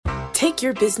Take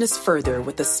your business further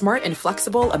with the smart and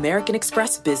flexible American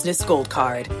Express Business Gold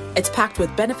Card. It's packed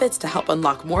with benefits to help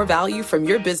unlock more value from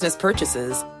your business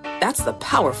purchases. That's the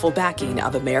powerful backing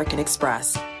of American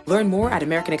Express. Learn more at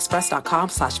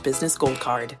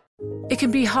americanexpress.com/businessgoldcard. It can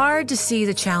be hard to see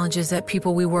the challenges that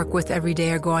people we work with every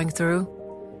day are going through.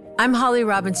 I'm Holly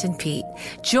Robinson Pete.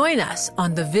 Join us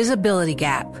on The Visibility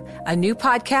Gap, a new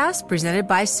podcast presented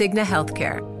by Cigna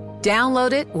Healthcare.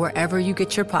 Download it wherever you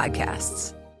get your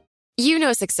podcasts. You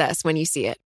know success when you see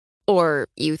it. Or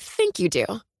you think you do.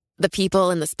 The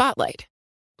people in the spotlight.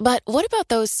 But what about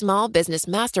those small business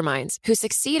masterminds who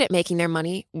succeed at making their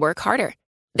money work harder?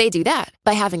 They do that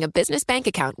by having a business bank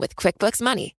account with QuickBooks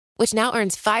Money, which now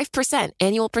earns 5%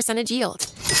 annual percentage yield.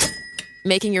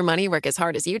 Making your money work as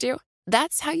hard as you do?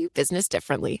 That's how you business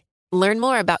differently. Learn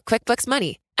more about QuickBooks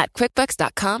Money at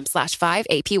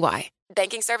quickbooks.com/5APY.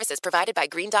 Banking services provided by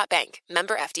Green Dot Bank.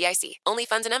 Member FDIC. Only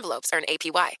funds and envelopes earn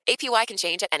APY. APY can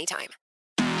change at any time.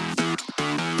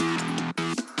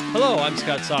 Hello, I'm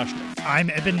Scott Soshnick. I'm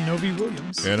Eben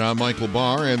Novy-Williams. And I'm Michael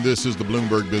Barr, and this is the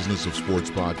Bloomberg Business of Sports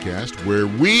podcast, where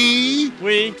we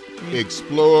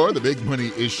explore the big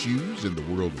money issues in the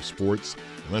world of sports.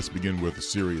 And let's begin with a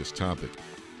serious topic.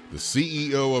 The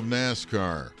CEO of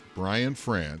NASCAR, Brian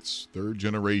France, third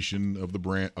generation of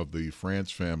the France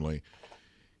family,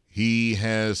 he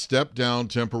has stepped down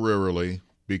temporarily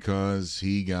because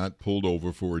he got pulled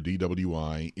over for a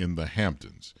DWI in the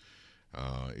Hamptons.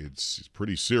 It's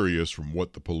pretty serious from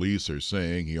what the police are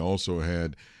saying. He also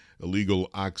had illegal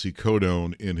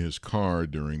oxycodone in his car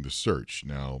during the search.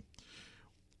 Now,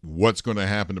 what's going to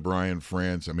happen to Brian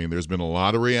France? I mean, there's been a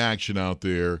lot of reaction out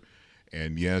there,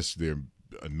 and yes, there are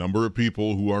a number of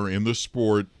people who are in the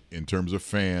sport in terms of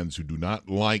fans who do not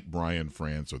like Brian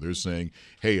France. So they're saying,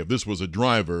 hey, if this was a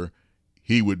driver,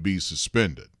 he would be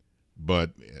suspended.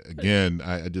 But again,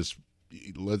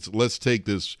 let's take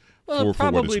this for what it's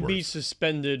probably worth. be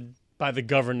suspended by the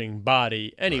governing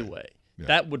body anyway. Right. Yeah.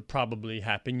 That would probably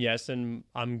happen, yes, and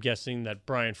I'm guessing that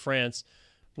Brian France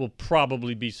will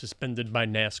probably be suspended by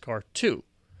NASCAR too.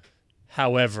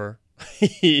 However,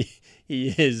 he's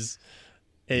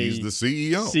the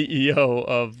CEO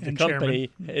of the company.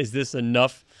 Chairman. Is this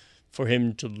enough for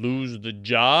him to lose the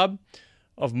job?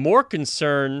 Of more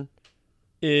concern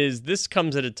is this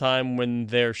comes at a time when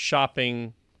they're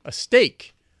shopping a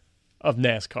stake of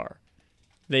NASCAR.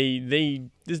 They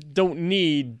don't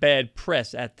need bad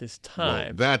press at this time.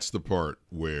 Well, that's the part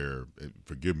where,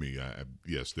 forgive me,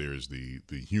 yes, there's the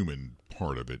human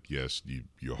part of it. Yes,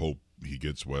 you hope he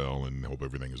gets well and hope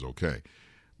everything is okay.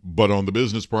 But on the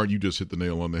business part, you just hit the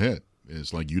nail on the head.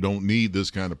 It's like you don't need this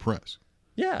kind of press.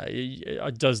 Yeah.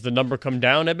 Does the number come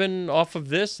down, Eben, off of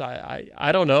this?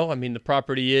 I don't know. I mean, the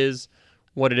property is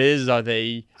what it is. Are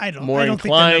they more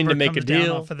inclined to make a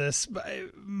deal? Off of this.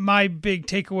 My big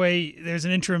takeaway, there's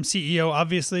an interim CEO,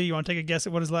 obviously. You want to take a guess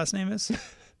at what his last name is?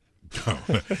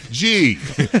 Gee.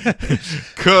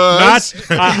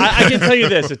 I can tell you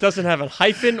this. It doesn't have a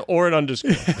hyphen or an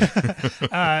underscore.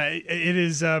 It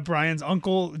is Brian's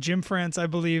uncle, Jim France, I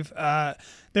believe.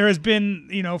 There has been,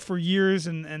 for years,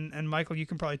 and Michael, you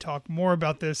can probably talk more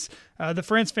about this. The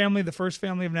France family, the first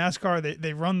family of NASCAR,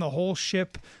 they run the whole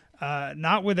ship.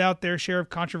 Not without their share of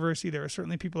controversy. There are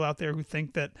certainly people out there who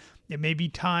think that it may be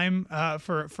time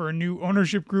for a new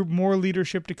ownership group, more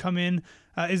leadership to come in.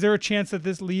 Is there a chance that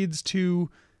this leads to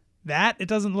that? It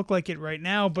doesn't look like it right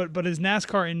now, but is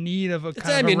NASCAR in need of a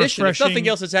kind of a refreshing if nothing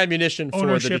else, it's ammunition for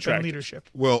the detractors and leadership?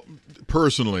 Well,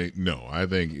 personally, no. I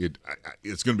think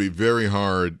it's going to be very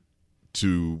hard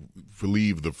to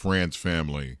leave the France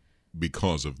family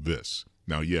because of this.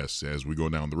 Now, yes, as we go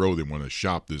down the road, they want to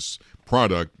shop this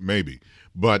product, maybe.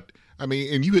 But, I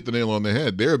mean, and you hit the nail on the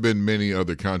head. There have been many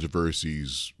other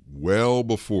controversies well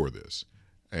before this.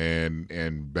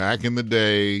 And back in the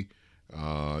day,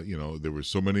 there were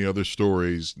so many other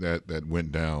stories that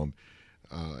went down.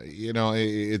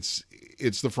 It's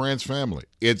the France family.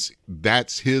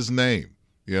 That's his name.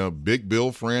 Big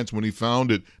Bill France, when he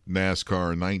founded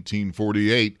NASCAR in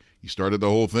 1948, he started the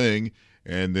whole thing.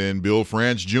 And then Bill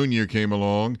France Jr. came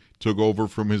along, took over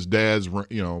from his dad's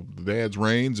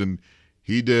reins, and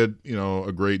he did,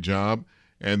 a great job.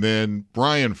 And then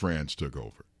Brian France took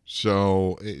over.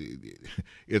 So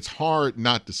it's hard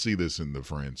not to see this in the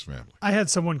France family. I had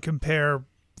someone compare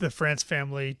the France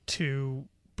family to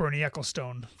Bernie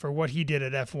Ecclestone for what he did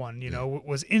at F1.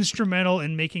 Was instrumental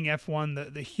in making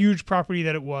F1 the huge property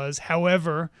that it was.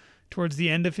 However, towards the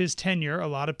end of his tenure, a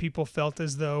lot of people felt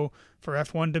as though for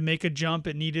F1 to make a jump,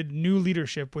 it needed new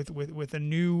leadership with a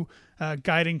new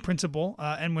guiding principle.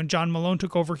 And when John Malone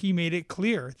took over, he made it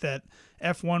clear that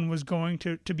F1 was going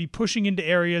to be pushing into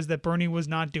areas that Bernie was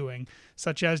not doing,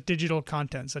 such as digital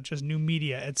content, such as new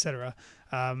media, etc.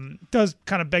 Does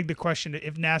kind of beg the question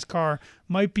if NASCAR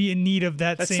might be in need of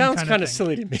that same kind of thing. That sounds kind of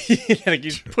silly to me. Like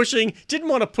he's didn't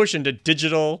want to push into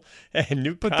digital and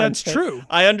new content. But that's true.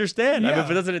 I understand. Yeah. I mean,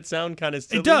 but doesn't it sound kind of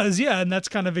silly? It does, yeah, and that's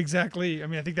kind of exactly, I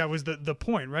mean, I think that was the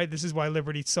point, right? This is why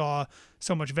Liberty saw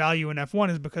so much value in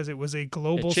F1 is because it was a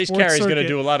global Chase sports Carey's circuit going to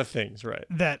do a lot of things, right?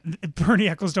 That Bernie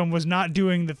Ecclestone was not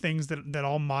doing the things that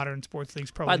all modern sports leagues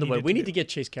probably By the way, we need do. to get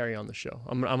Chase Carey on the show.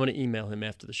 I'm going to email him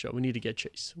after the show. We need to get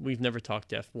Chase. We've never talked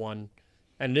to F1.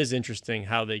 And it is interesting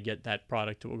how they get that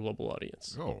product to a global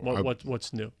audience. Oh,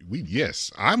 what's new?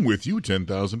 Yes, I'm with you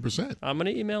 10,000%. I'm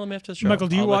going to email him after the show. Michael,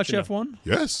 do you watch you know. F1?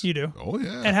 Yes. You do? Oh,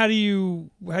 yeah. And how do you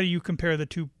compare the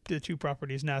two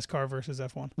properties, NASCAR versus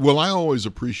F1? Well, I always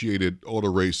appreciated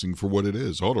auto racing for what it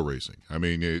is, auto racing. I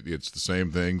mean, it's the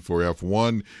same thing for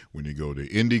F1. When you go to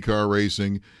IndyCar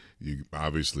racing, you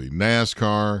obviously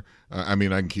NASCAR. I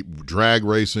can keep drag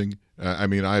racing.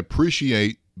 I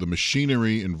appreciate the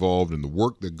machinery involved and the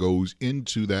work that goes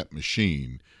into that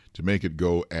machine to make it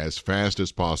go as fast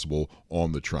as possible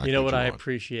on the track. You know what I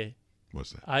appreciate?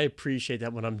 What's that? I appreciate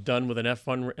that when I'm done with an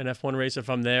F1 race, if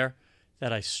I'm there,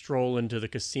 that I stroll into the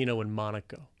casino in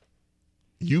Monaco.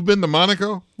 You've been to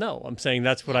Monaco? No, I'm saying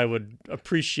that's what I would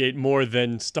appreciate more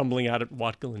than stumbling out at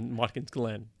Watkins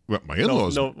Glen. Well, my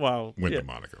in-laws went yeah. to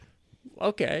Monaco.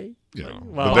 Okay. You know,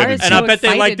 well, but and I bet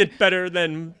they liked it better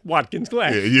than Watkins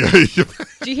Glen. Yeah. Did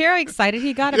you hear how excited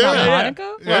he got about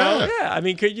Monaco? Yeah. Well, yeah. I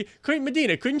mean,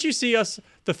 couldn't you see us,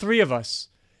 the three of us,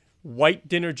 white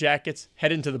dinner jackets,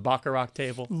 head into the Baccarat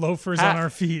table, loafers on our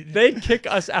feet? They'd kick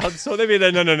us out. So they'd be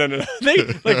there. No.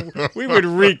 We would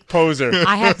reek poser.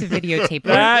 I have to videotape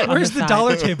that. Where's the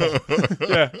dollar table?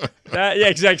 Yeah,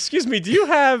 exactly. Excuse me. Do you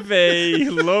have a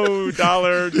low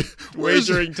dollar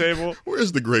wagering table?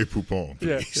 Where's the Grey Poupon?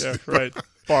 Yeah, right.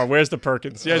 Bar. Where's the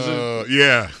Perkins? Here's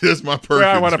my Perkins.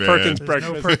 I want a Perkins There's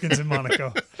breakfast. no Perkins in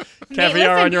Monaco.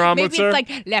 Caviar on your omelet, sir?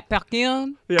 Maybe it's like Le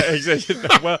Perkins. Yeah, exactly.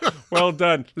 Well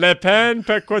done. Le pain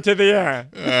per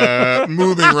quotidien.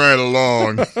 Moving right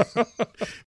along.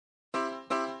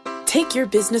 Take your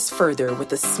business further with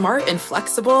the smart and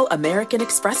flexible American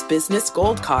Express Business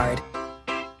Gold Card.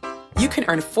 You can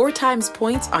earn 4 times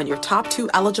points on your top 2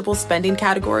 eligible spending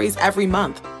categories every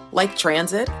month, like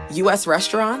transit, U.S.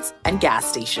 restaurants, and gas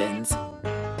stations.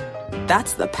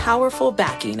 That's the powerful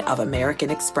backing of American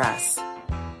Express.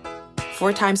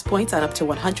 4 times points on up to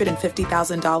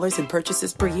 $150,000 in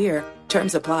purchases per year.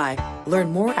 Terms apply.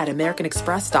 Learn more at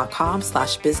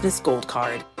americanexpress.com/business gold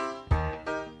card.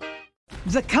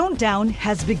 The countdown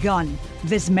has begun.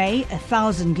 This May,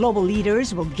 1,000 global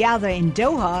leaders will gather in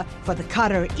Doha for the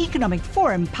Qatar Economic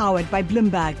Forum powered by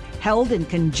Bloomberg, held in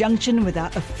conjunction with our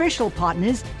official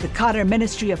partners, the Qatar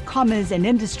Ministry of Commerce and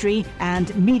Industry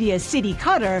and Media City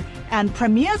Qatar, and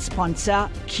premier sponsor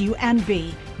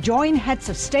QNB. Join heads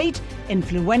of state,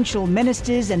 influential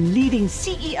ministers, and leading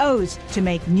CEOs to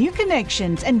make new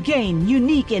connections and gain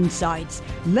unique insights.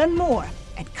 Learn more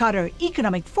at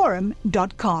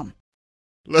QatarEconomicForum.com.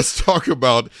 Let's talk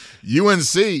about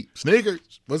UNC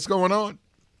sneakers. What's going on?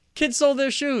 Kids sold their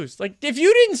shoes. Like, if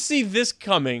you didn't see this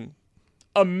coming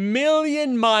a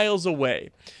million miles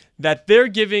away, that they're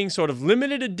giving sort of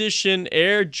limited edition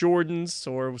Air Jordans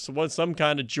or some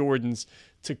kind of Jordans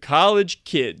to college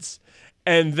kids,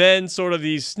 and then sort of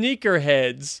these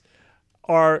sneakerheads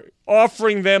are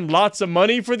offering them lots of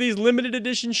money for these limited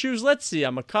edition shoes. Let's see,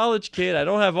 I'm a college kid. I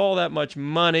don't have all that much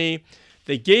money.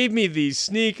 They gave me these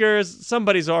sneakers.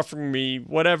 Somebody's offering me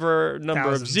whatever number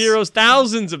of zeros,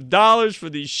 thousands of dollars for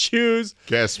these shoes.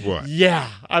 Guess what? Yeah,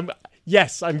 I'm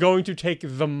going to take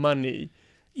the money.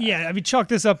 Yeah, I mean, chalk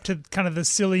this up to kind of the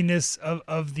silliness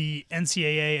of the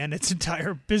NCAA and its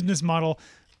entire business model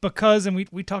because, and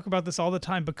we talk about this all the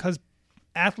time, because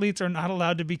athletes are not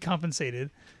allowed to be compensated.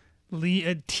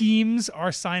 Teams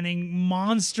are signing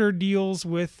monster deals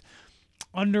with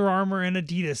Under Armour and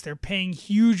Adidas. They're paying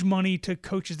huge money to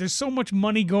coaches. There's so much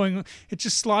money going on. It's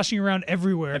just sloshing around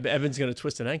everywhere. Evan's going to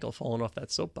twist an ankle falling off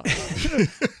that soapbox.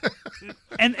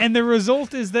 and the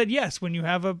result is that, yes, when you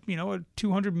have a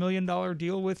 $200 million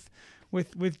deal with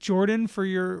Jordan for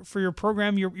your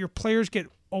program, your players get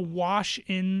awash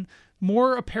in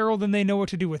more apparel than they know what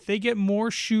to do with. They get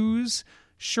more shoes,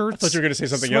 shirts. I thought you were going to say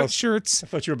something else. Shirts. I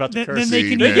thought you were about to curse.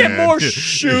 Then they get more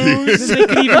shoes than they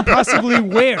can even possibly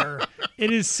wear.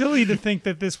 It is silly to think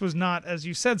that this was not, as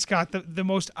you said, Scott, the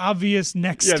most obvious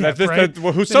next step, right?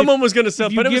 Someone was going to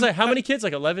sell. But it was like, how many kids?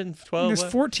 Like 11, 12? There's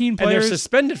 14 players. And they're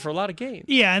suspended for a lot of games.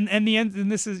 Yeah,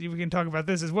 and this is, we can talk about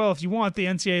this as well if you want. The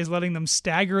NCAA is letting them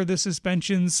stagger the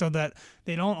suspensions so that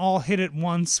They don't all hit at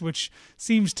once, which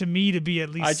seems to me to be at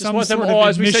least I just some want them sort all, of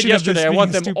as we said admission of this yesterday, I being want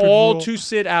a them stupid all rule. to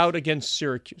sit out against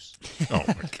Syracuse. Oh,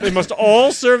 my God. They must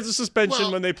all serve the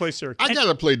suspension when they play Syracuse. I got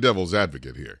to play devil's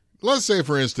advocate here. Let's say,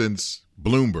 for instance,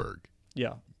 Bloomberg.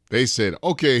 Yeah. They said,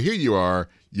 okay, here you are.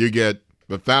 You get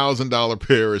the $1,000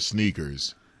 pair of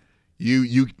sneakers.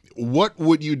 What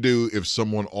would you do if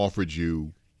someone offered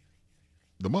you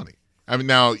the money? I mean,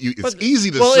 now it's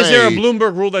easy to say. Well, is there a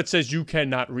Bloomberg rule that says you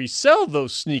cannot resell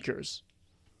those sneakers?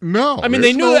 No. I mean,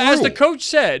 they knew that, as the rule. coach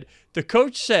said. The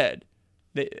coach said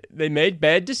they made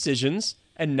bad decisions,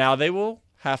 and now they will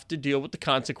have to deal with the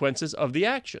consequences of the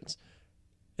actions.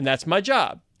 And that's my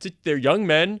job. They're young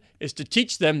men, is to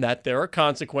teach them that there are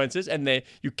consequences, and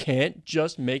you can't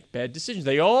just make bad decisions.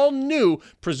 They all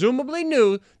presumably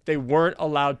knew, they weren't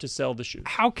allowed to sell the shoes.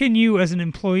 How can you, as an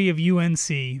employee of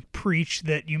UNC, preach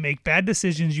that you make bad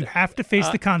decisions, you have to face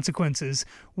the consequences,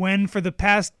 when for the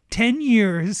past 10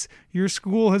 years your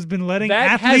school has been letting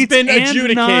athletes and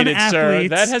non-athletes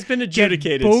That has been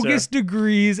adjudicated, get bogus sir.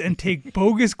 degrees and take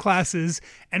bogus classes,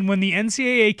 and when the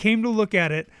NCAA came to look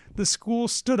at it, the school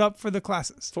stood up for the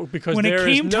classes. Because when it there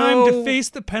is came time to no- face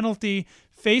the penalty,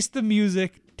 face the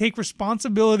music, take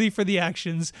responsibility for the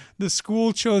actions, the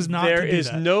school chose not to do that. There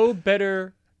is no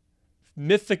better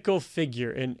mythical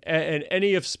figure in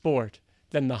any of sport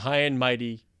than the high and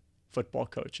mighty football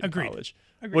coach in college,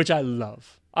 which I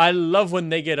love. I love when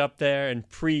they get up there and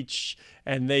preach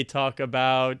and they talk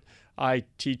about, I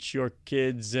teach your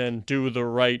kids and do the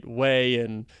right way,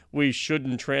 and we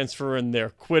shouldn't transfer, and they're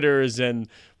quitters. And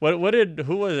who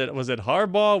was it? Was it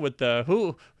Harbaugh with the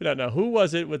who? We don't know who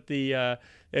was it with the.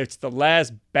 It's the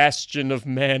last bastion of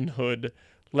manhood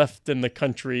left in the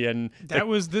country, and That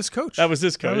was this coach. That was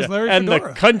this coach. That was Larry and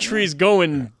Fedora. the country's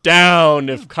going down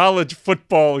if college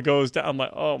football goes down. I'm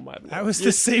like, oh my Lord. That was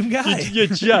the same guy. You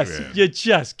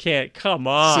just can't. Come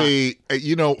on. See,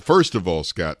 first of all,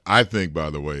 Scott, I think, by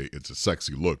the way, it's a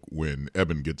sexy look when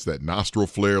Eben gets that nostril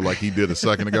flare like he did a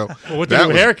second ago. Well, with the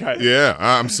new haircut. Yeah,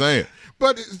 I'm saying.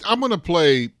 But I'm going to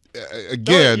play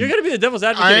again. You're going to be the devil's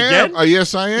advocate again?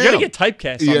 Yes, I am. You're going to get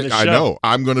typecast on this show. I know.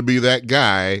 I'm going to be that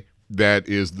guy that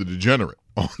is the degenerate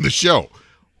on the show.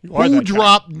 Who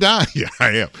dropped dime? Yeah, I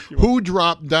am. Who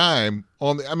dropped dime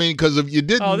on the? I mean, because if you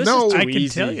didn't know, I can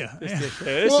tell you. This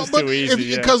is too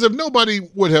easy. Because if nobody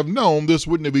would have known, this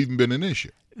wouldn't have even been an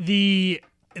issue.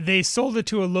 They sold it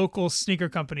to a local sneaker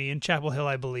company in Chapel Hill,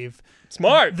 I believe.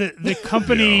 Smart. The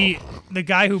company, the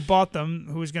guy who bought them,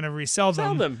 who was going to resell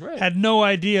them, right. had no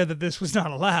idea that this was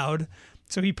not allowed.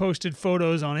 So he posted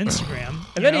photos on Instagram.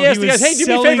 And then he asked the guys, hey, do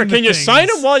me a favor. Can you sign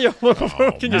them while you're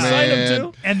Can you sign them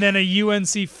too? And then a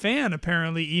UNC fan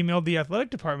apparently emailed the athletic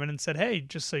department and said, hey,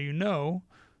 just so you know,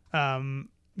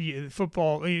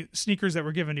 football sneakers that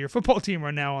were given to your football team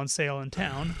are now on sale in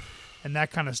town. And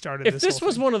that kind of started If this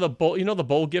was one of the bowl, the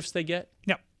bowl gifts they get?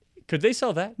 No. Could they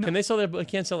sell that? No. Can they sell that? They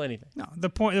can't sell anything. No. The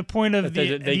point of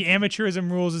the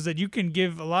amateurism rules is that you can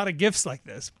give a lot of gifts like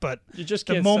this, but you just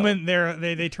the can't moment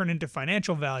they turn into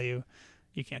financial value,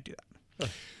 you can't do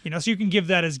that. So you can give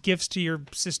that as gifts to your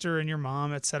sister and your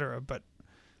mom, etc. But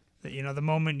the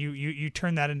moment you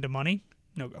turn that into money,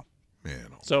 no go.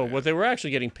 Man, what they were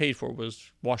actually getting paid for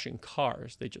was washing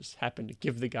cars. They just happened to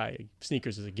give the guy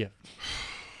sneakers as a gift.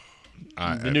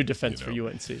 The new defense for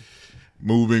UNC.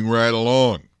 Moving right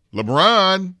along.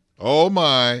 LeBron, oh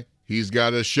my, he's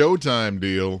got a Showtime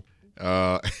deal.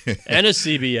 And a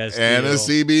CBS deal. And a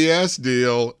CBS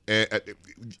deal.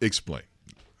 Explain.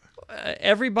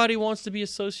 Everybody wants to be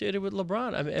associated with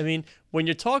LeBron. I mean, when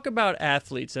you talk about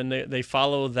athletes and they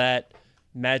follow that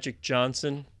Magic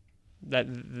Johnson, that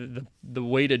the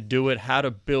way to do it, how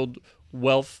to build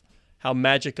wealth, how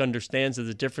Magic understands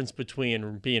the difference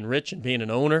between being rich and being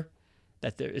an owner,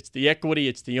 that it's the equity,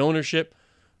 it's the ownership.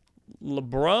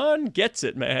 LeBron gets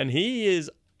it, man. He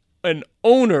is an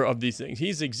owner of these things.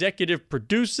 He's executive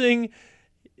producing.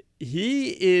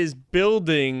 He is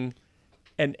building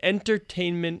an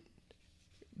entertainment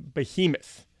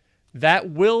behemoth that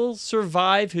will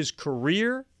survive his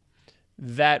career,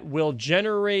 that will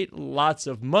generate lots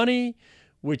of money,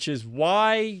 which is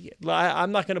why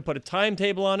I'm not going to put a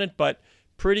timetable on it, but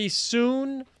pretty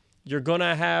soon you're going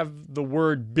to have the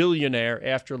word billionaire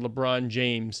after LeBron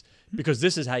James, because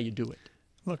this is how you do it.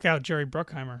 Look out, Jerry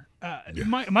Bruckheimer.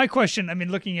 My question,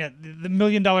 looking at the $1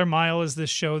 Million Mile is this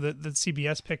show that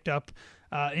CBS picked up.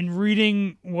 In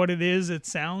reading what it is, it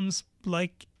sounds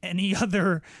like any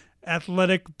other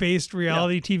athletic-based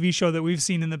reality TV show that we've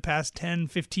seen in the past 10,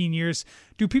 15 years.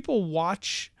 Do people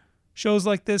watch shows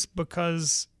like this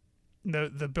because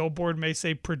the billboard may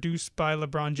say produced by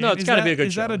LeBron James? No, it's got to be a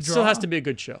good show. Is that a It draw? still has to be a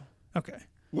good show. Okay.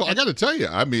 Well, I got to tell you,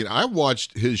 I mean, I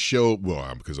watched his show,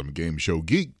 because I'm a game show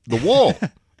geek, The Wall.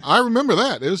 I remember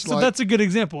that. It was so that's a good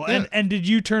example. Yeah. And did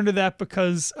you turn to that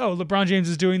because, LeBron James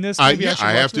is doing this? I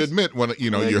have to admit, when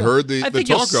you heard the talk. I think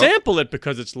you'll sample it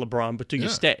because it's LeBron, but do you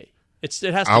stay? It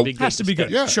has to be good. Has to be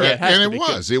good. Yeah, sure. And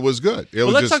it was good.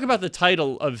 Let's talk about the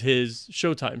title of his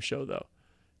Showtime show, though.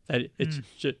 That it's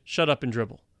Shut Up and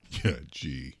Dribble. Yeah,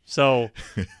 gee. So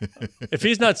if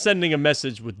he's not sending a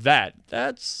message with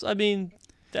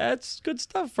that's good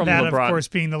stuff from LeBron. That, of course,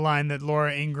 being the line that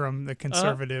Laura Ingraham, the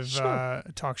conservative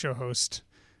talk show host,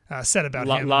 said about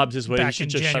him. Lobs his way. Back He should in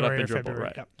just January shut up and dribble,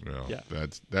 February. right? Well, yeah.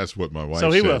 That's what my wife said.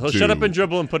 So he will. He'll too. shut up and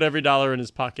dribble and put every dollar in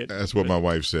his pocket. That's what my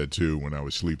wife said too when I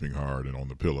was sleeping hard and on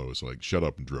the pillow. It's like, shut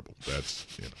up and dribble. That's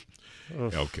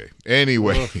okay.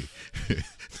 Anyway.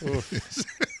 Show's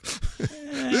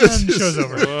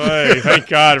over. Boy, thank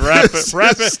God. Wrap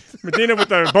it. Medina with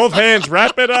both hands.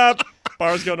 Wrap it up.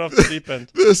 Bar's going off the deep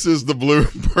end. This is the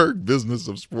Bloomberg Business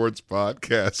of Sports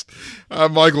podcast.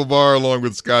 I'm Michael Barr along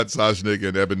with Scott Soshnick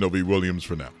and Eben Novy-Williams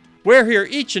for now. We're here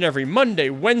each and every Monday,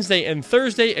 Wednesday, and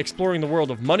Thursday exploring the world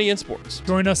of money and sports.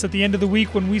 Join us at the end of the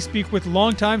week when we speak with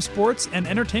longtime sports and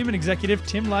entertainment executive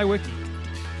Tim Leiweke.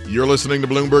 You're listening to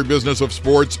Bloomberg Business of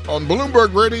Sports on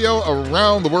Bloomberg Radio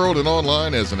around the world and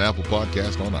online as an Apple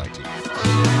podcast on iTunes.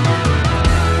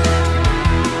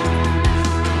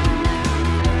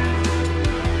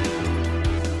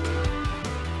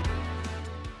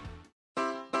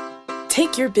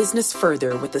 Take your business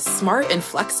further with the smart and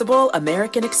flexible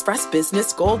American Express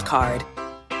Business Gold Card.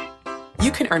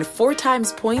 You can earn 4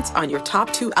 times points on your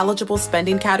top 2 eligible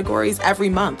spending categories every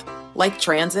month, like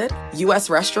transit, U.S.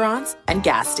 restaurants, and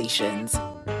gas stations.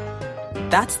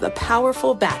 That's the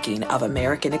powerful backing of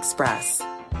American Express.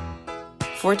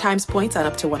 4 times points on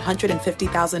up to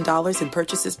 $150,000 in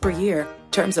purchases per year.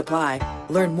 Terms apply.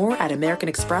 Learn more at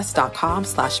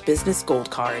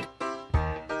americanexpress.com/businessgoldcard.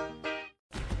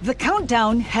 The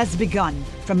countdown has begun.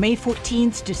 From May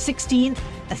 14th to 16th,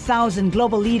 1,000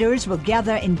 global leaders will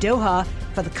gather in Doha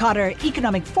for the Qatar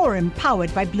Economic Forum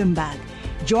powered by Bloomberg.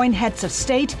 Join heads of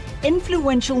state,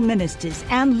 influential ministers,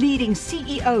 and leading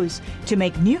CEOs to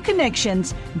make new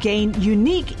connections, gain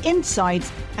unique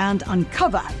insights, and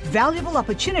uncover valuable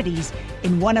opportunities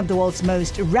in one of the world's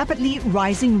most rapidly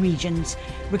rising regions.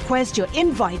 Request your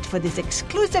invite for this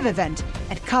exclusive event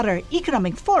at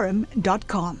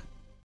QatarEconomicForum.com.